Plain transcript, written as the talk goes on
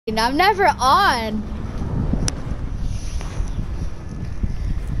I'm never on.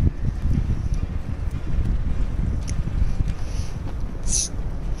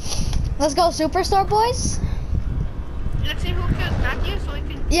 Let's go Superstore, boys. Let's see who kills Matthew so we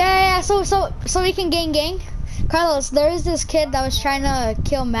can... Yeah, so we can gang. Carlos, there is this kid that was trying to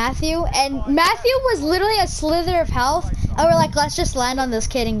kill Matthew, and Matthew was literally a slither of health, and we're like, let's just land on this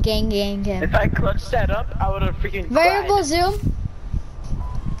kid and gang him. If I clutched that up, I would have freaking Variable cried. zoom.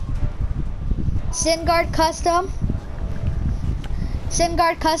 Singard custom.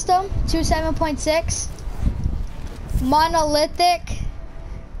 Singard custom 27.6. Monolithic.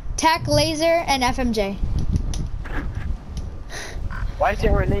 Tac laser and FMJ. Why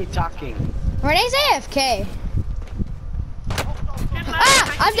isn't Renee talking? Renee's AFK.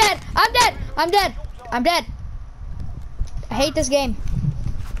 Ah! I'm dead! I'm dead! I'm dead! I'm dead! I hate this game.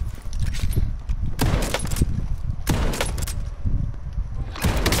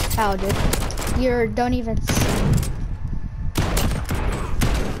 Ow, dude. You don't even see.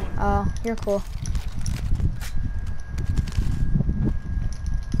 Oh, you're cool.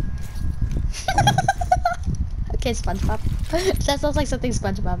 Okay, SpongeBob. That sounds like something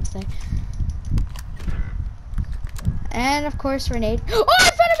SpongeBob would say. And of course, Renee. Oh,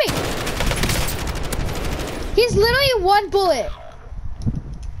 in front of me! He's literally one bullet.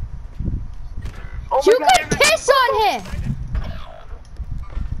 Oh You my could piss on him!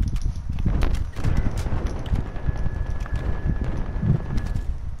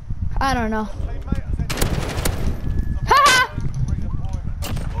 I don't know. Haha!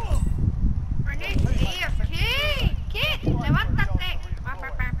 Renee's AFK. Kid, levántate.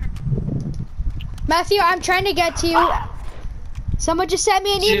 Matthew, I'm trying to get to you. Someone just sent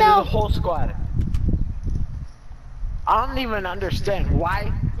me an See, email. the whole squad. I don't even understand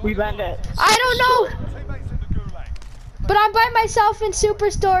why we landed. I don't know. But I'm by myself in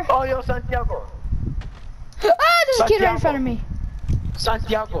Superstore. Oh, yo, Santiago. Ah, there's a kid right in front of me.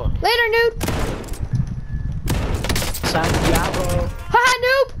 Santiago. Later, noob. Santiago. Haha,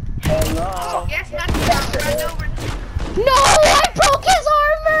 noob. Hello. Yes, Matthew, run over. No, I broke his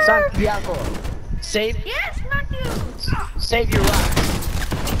armor. Santiago. Save. Yes, Matthew. Save your rock.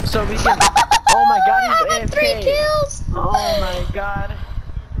 So we can. Oh my God, he's I got AFK. 3 kills. Oh my God.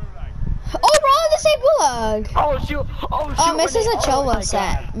 Oh, we're all in the same gulag. Oh shoot. Oh shoot. Mrs. Renee. Achola my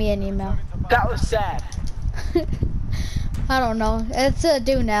sent God. me an email. That was sad. I don't know. It's a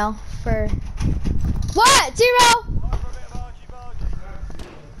do now for what? 0.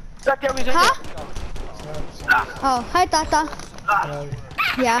 Santiago's Huh? Oh, hi, Tata.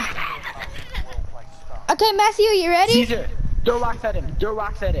 Yeah. Okay, Matthew, you ready? Caesar. Throw rocks at him. Throw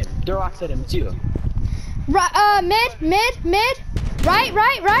rocks at him. Throw rocks at him too. Right, mid. Right.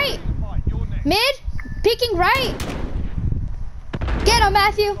 Mid, peeking right. Get him,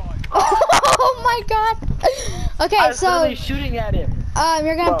 Matthew. Oh my God. Okay, I was so literally shooting at him.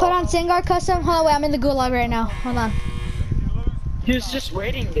 you're gonna put on Singar custom. Hold on, wait, I'm in the gulag right now. Hold on. He was just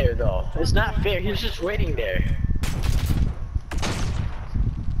waiting there though. It's not fair. He was just waiting there.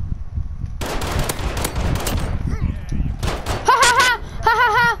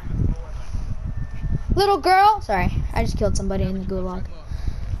 Ha. Little girl. Sorry, I just killed somebody in the gulag.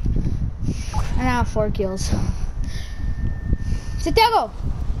 And I have 4 kills. Santiago,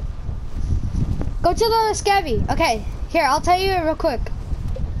 go to the scabby. Okay, here, I'll tell you it real quick.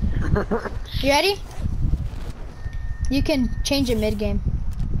 You ready? You can change it mid-game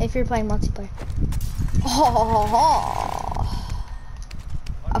if you're playing multiplayer. Oh.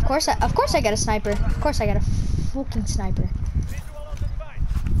 Of course I got a sniper. Of course I got a fucking sniper.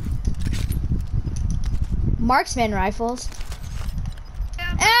 Marksman rifles.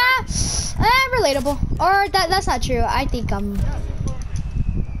 Relatable. Or that's not true. I think I'm.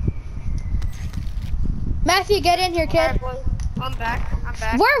 Matthew, get in here, kid. I'm back.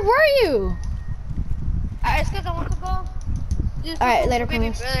 Where were you? It's because I want to go. Alright, later,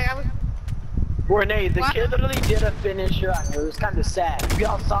 baby, Carlos. Renee, the What? kid literally did a finisher on you. It was kind of sad. We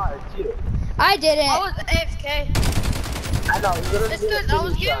all saw it too. I didn't. I was AFK. I know. He literally It's did a because I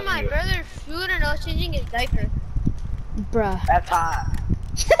was finisher giving on my you. brother food and I was changing his diaper. Bruh. That's hot.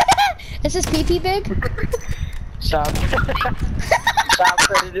 Is this PP big? Shop. Shop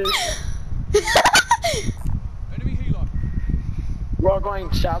predators. We're all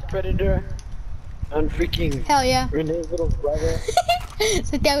going shop predator. On freaking Hell yeah. Renee's little brother.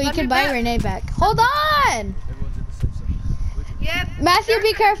 So that we I'll can be buy back. Renee back. Hold on! Yep. Matthew,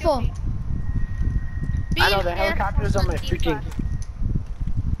 be careful. I know the helicopter's on my freaking.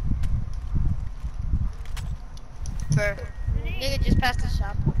 Nigga just passed the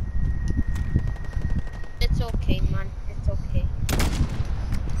shop. It's okay, man. It's okay.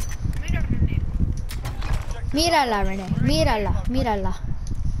 Mírala, Renee. Mírala, mírala.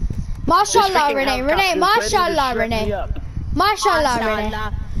 Mashallah, Renee. Renee, mashallah, Renee. Mashallah, Renee.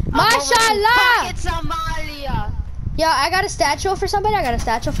 Mashallah. Somalia. Yo, I got a statue for somebody. I got a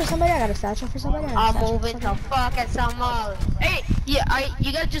statue for somebody. I got a statue for somebody. I'm moving to fucking Somalia. Hey, yeah,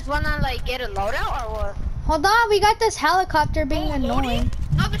 you guys just wanna like get a loadout or what? Hold on, we got this helicopter being annoying.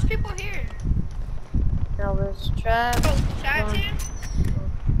 No, there's people here. No, there's traps.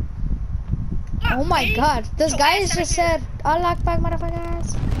 Oh my god, this guy just said, Allah Akbar,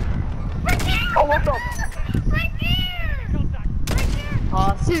 motherfuckers. Right here! Oh, what the? Right there! Right there!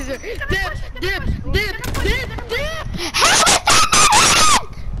 Oh, Caesar! Dip!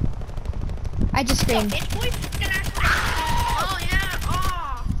 I just screamed. Oh yeah!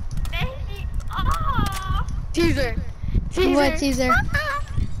 Oh! Baby! Oh! Caesar! What, Caesar?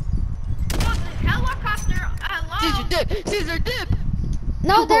 Helicopter! Hello! Caesar dip! Caesar dip!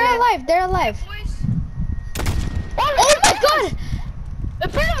 No, they're alive. They're alive. Oh my god! In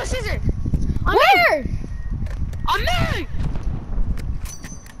front of us, Caesar! Where? On me!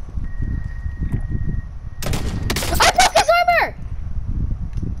 I broke his armor!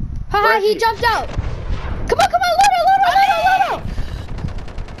 Haha, he jumped out. Come on, Ludo!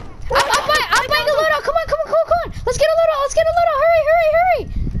 I'm buying a Ludo. Come on. Let's get a Ludo. Hurry.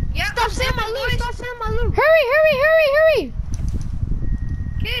 Yeah, stop saying my loot. Hurry.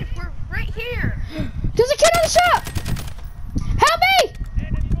 Kid, we're right here. There's a kid in the shop. Help me!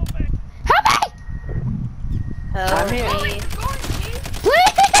 I'm here. Please! I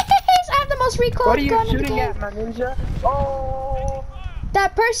have the most recoil What are you gun in the shooting game. at, my ninja? Oh!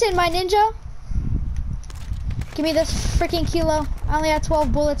 That person, my ninja. Give me this freaking kilo. I only had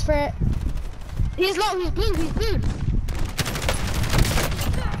 12 bullets for it. He's low, he's blue.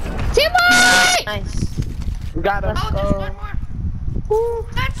 Team fight! Nice. We got him. Oh, there's one more.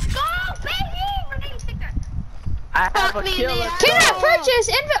 Let's go, baby! Renee, take that. I have a me in killer. the eye. Cannot purchase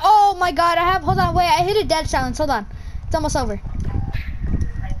oh my god, hold on, wait, I hit a dead silence, hold on. It's almost over.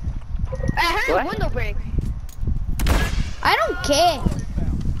 I heard What? a window break. I don't care.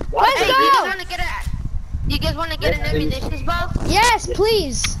 What? Let's Hey, go! you guys wanna get an Yes, please. ammunition box? Yes,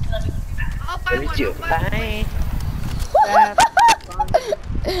 please. I'll buy Let me one. do. Bye.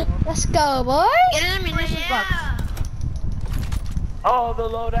 Let's go, boys. Get an ammunition box. Oh, the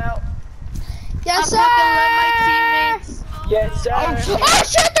loadout. Yes, I sir. fucking love my teammates. Yes, sir. Oh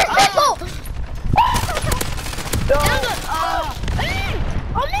shit, there's people! No. Hey!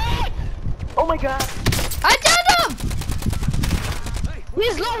 On me! Oh my god. I downed him!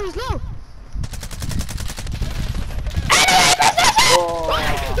 He's low. Oh.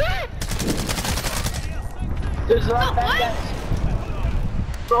 There's a lot of bad guys.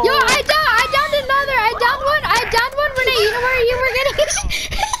 Oh. Yo, I downed another. I downed one. Renee, you know where you were getting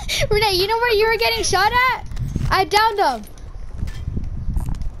Renee, you know where you were getting shot at? I downed him.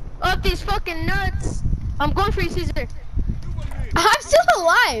 Oh, these fucking nuts. I'm going for you, Caesar. I'm still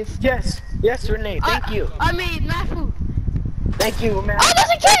alive. Yes, Renee. Thank you. I made Mafu. Thank you, man. Oh, there's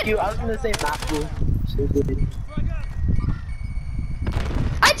a kid! Thank you. I was gonna say Mafu.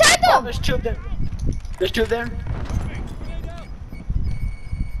 I tagged Oh, him. there's two of them.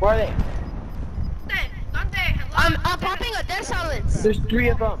 Where are they? I'm popping a death silence. There's three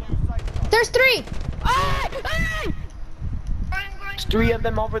of them. There's 3. Hey! There's 3 of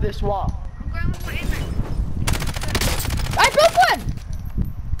them over this wall. I broke one.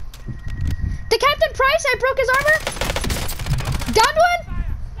 The Captain Price, I broke his armor. Downed one.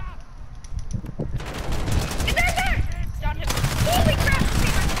 Holy crap!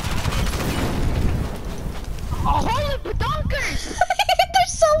 Oh, holy badonkers!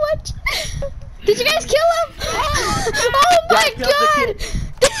 There's so much. Did you guys kill him? Oh my Yeah, I god! killed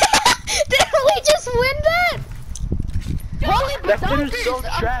Did we just win that? Holy That kid badonkers! is so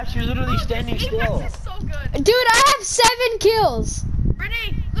trash. He's literally standing still. This is so good. Dude, I have 7 kills.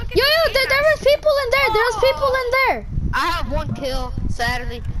 Renee, look at Yo, there was people in there. There was people in there. I have 1 kill,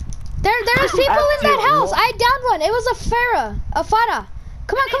 sadly. There was people in that Absolutely. house. I downed one. It was a Farah.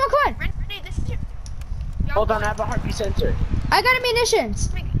 Come on. Renee, this is your... Hold on, I have a heartbeat sensor. I got munitions.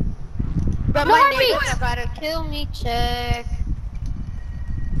 But No my heartbeats. neighbor's about to kill me, check.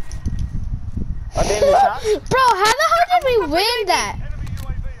 Are they in this house? Bro, how the hell did we win that?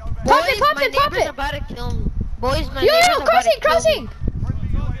 Pop it, my neighbor's about to kill me. Boys, my neighbor's Yo, about to kill crossing. me.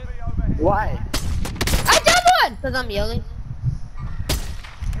 Why? I downed one. Because I'm yelling.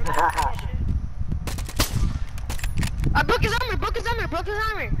 I broke his armor. A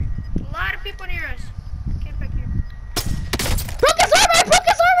lot of people near us. Can't back here. I broke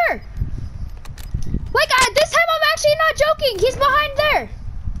his armor. Like, this time I'm actually not joking. He's behind there.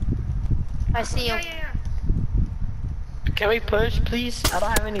 I see him. Can we push, please? I don't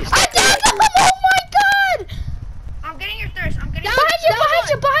have any I stuff. did! Oh my god! I'm getting your thirst. I'm getting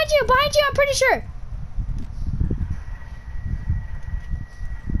Behind you, I'm pretty sure.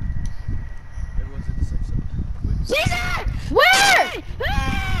 Everyone's in the same side. Caesar! Where?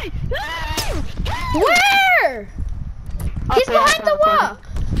 Hey! Hey! Where? He's behind the wall.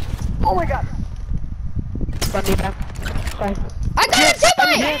 Oh my god. I got him,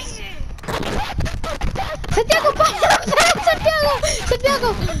 Timmy! Santiago, Santiago!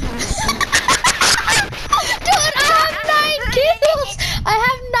 Dude, I have 9 kills! I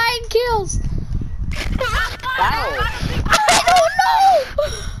have 9 kills! Wow. I don't know!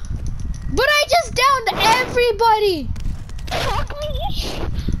 But I just downed everybody!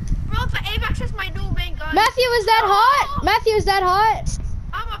 Bro, the AVAX is my new main gun. Matthew, is that hot? Matthew, is that hot?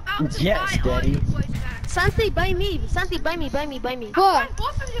 I'm about to Yes, buy all Daddy. you boys back. Santi, buy me. Santi, buy me. What? Buy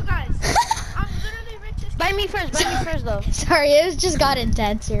both of you guys. I'm literally rich as Buy me first though. Sorry, it just got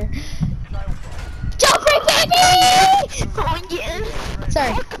intense here. Jump break, baby! Oh yes.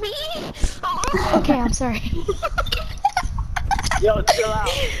 Sorry. Fuck me. Okay, I'm sorry. Yo, chill out.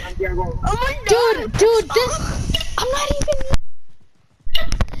 Santiago. Oh my god. Dude, this... I'm not even...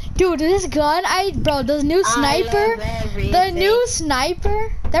 Dude, this gun, bro, the new sniper... The new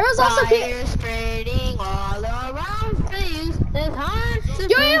sniper... There was also Fire spreading all around face. It's hard to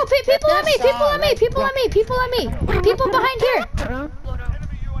Yo, people on me, people on me, people on me, people on me. People behind here.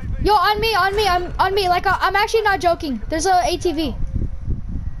 Yo, on me, I'm on me. Like, I'm actually not joking. There's a ATV.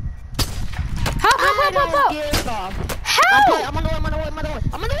 Help! Help. Help! I'm on the way.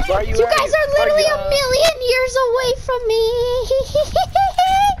 Where are you You at? guys are literally a million years away from me.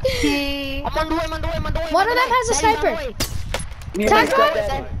 I'm on the way. One of them has a sniper. Me and Tag my one?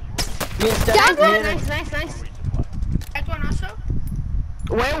 stepdaddy. Me and Tag stepdaddy. one? Nice. That's one also.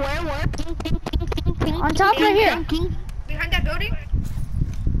 Where? Ping. On top right here. Behind that building.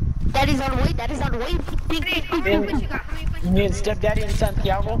 That is on the way. Ping. How many points you got? How many points you Me and stepdaddy and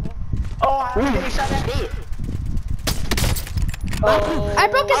Santiago. Oh, I'm getting shot at. Oh. I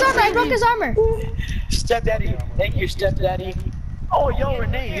broke his armor. Stepdaddy. Thank you, stepdaddy. Oh, yo,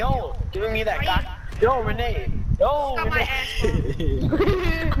 Renee, yo. Giving me that cock. Yo, Renee. Yo, got my ass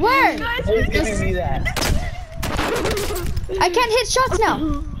Renee. Where? Renee's giving me that. I can't hit shots now.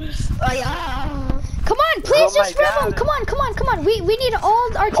 Oh yeah. Come on, please Oh my just rim them. God. Come on. We need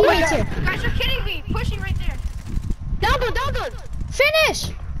all our teammates here. You guys are kidding me. Pushing right there. Down. Finish.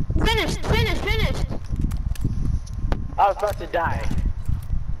 Finished. I was about to die.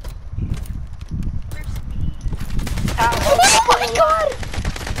 Oh my god!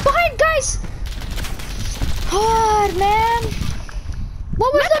 Behind, guys! God, man.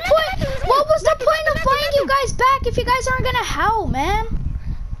 What was the point? What was the point of buying you guys back if you guys aren't gonna howl, man?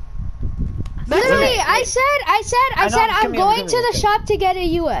 Literally, I said I'm going to the shop to get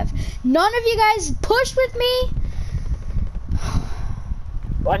a UF. None of you guys pushed with me.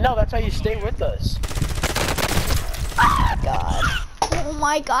 Well, no, that's why you stay with us. God. Oh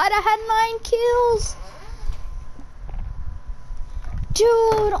my god, I had 9 kills.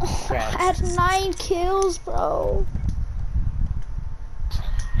 Dude, I had 9 kills, bro.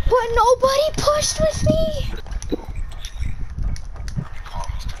 But nobody pushed with me.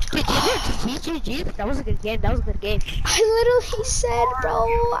 GG. That was a good game. I literally said, bro,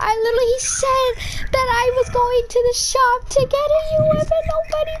 that I was going to the shop to get a UF and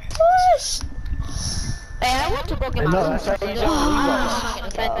nobody pushed. Hey, I want to broken No, my that's why you don't I'm believe not us. gonna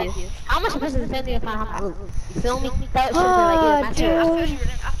defend you. How am I supposed to defend you if I have my loot? You feel me? That should Ah, have been like I a feel match. you,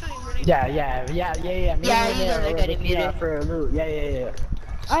 Renee. I feel you, Renee. Yeah. Me Yeah, and you Renee guys are are getting looking muted. out for a loot. Yeah.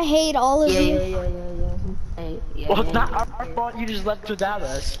 I hate all of you. Yeah. Well, it's not our fault you just left without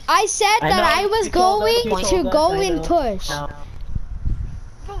us. I said I that know, I was you told us, going you to told us, go I and know. push. No.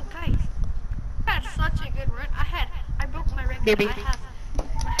 Bro, guys. I had such a good run. I broke my record. Baby. I have.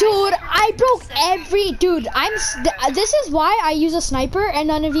 Dude, I broke every dude. This is why I use a sniper and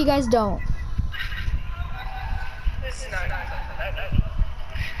none of you guys don't. This is not.